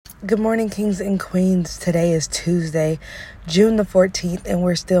Good morning, kings and queens. Today is Tuesday, June the 14th, and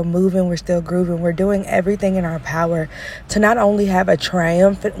we're still moving, we're still grooving. We're doing everything in our power to not only have a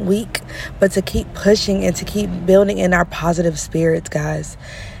triumphant week, but to keep pushing and to keep building in our positive spirits, guys.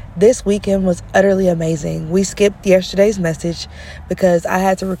 This weekend was utterly amazing. We skipped yesterday's message because I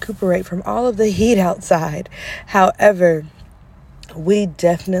had to recuperate from all of the heat outside. However, we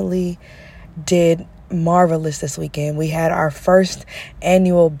definitely did marvelous this weekend. We had our first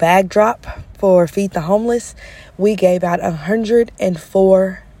annual bag drop for Feed the Homeless. We gave out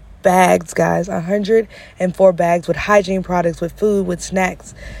 104 bags, guys. 104 bags with hygiene products, with food, with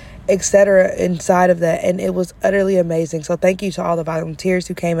snacks, etc. inside of that, and it was utterly amazing. So thank you to all the volunteers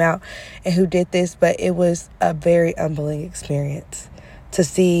who came out and who did this, but it was a very humbling experience to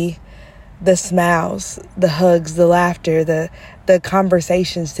see the smiles, the hugs, the laughter, the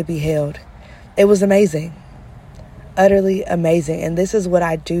conversations to be held. It was amazing, utterly amazing. And this is what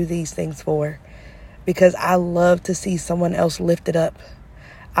I do these things for, because I love to see someone else lifted up.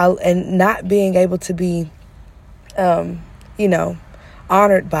 And not being able to be,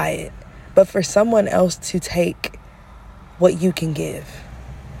 honored by it, but for someone else to take what you can give.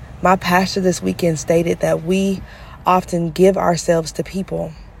 My pastor this weekend stated that we often give ourselves to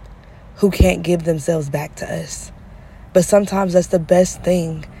people who can't give themselves back to us. But sometimes that's the best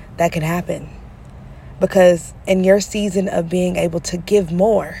thing that can happen. Because in your season of being able to give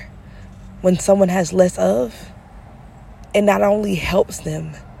more when someone has less of, it not only helps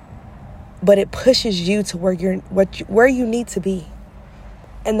them, but it pushes you to where you need to be.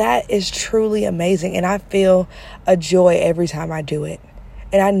 And that is truly amazing. And I feel a joy every time I do it.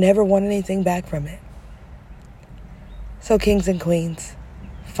 And I never want anything back from it. So kings and queens,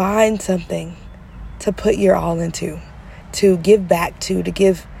 find something to put your all into, to give back to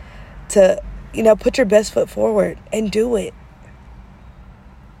put your best foot forward and do it.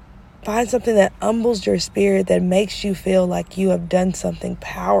 Find something that humbles your spirit, that makes you feel like you have done something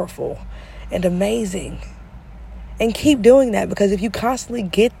powerful and amazing. And keep doing that, because if you constantly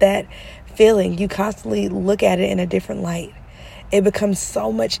get that feeling, you constantly look at it in a different light, it becomes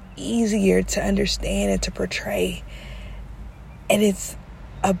so much easier to understand and to portray. And it's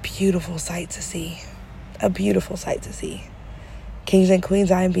a beautiful sight to see. A beautiful sight to see. Kings and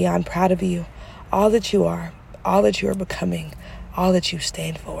queens, I am beyond proud of you. All that you are becoming, all that you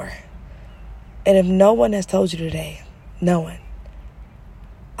stand for. And if no one has told you today, no one,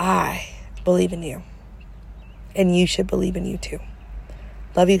 I believe in you. And you should believe in you too.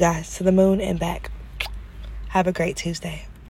 Love you guys to the moon and back. Have a great Tuesday.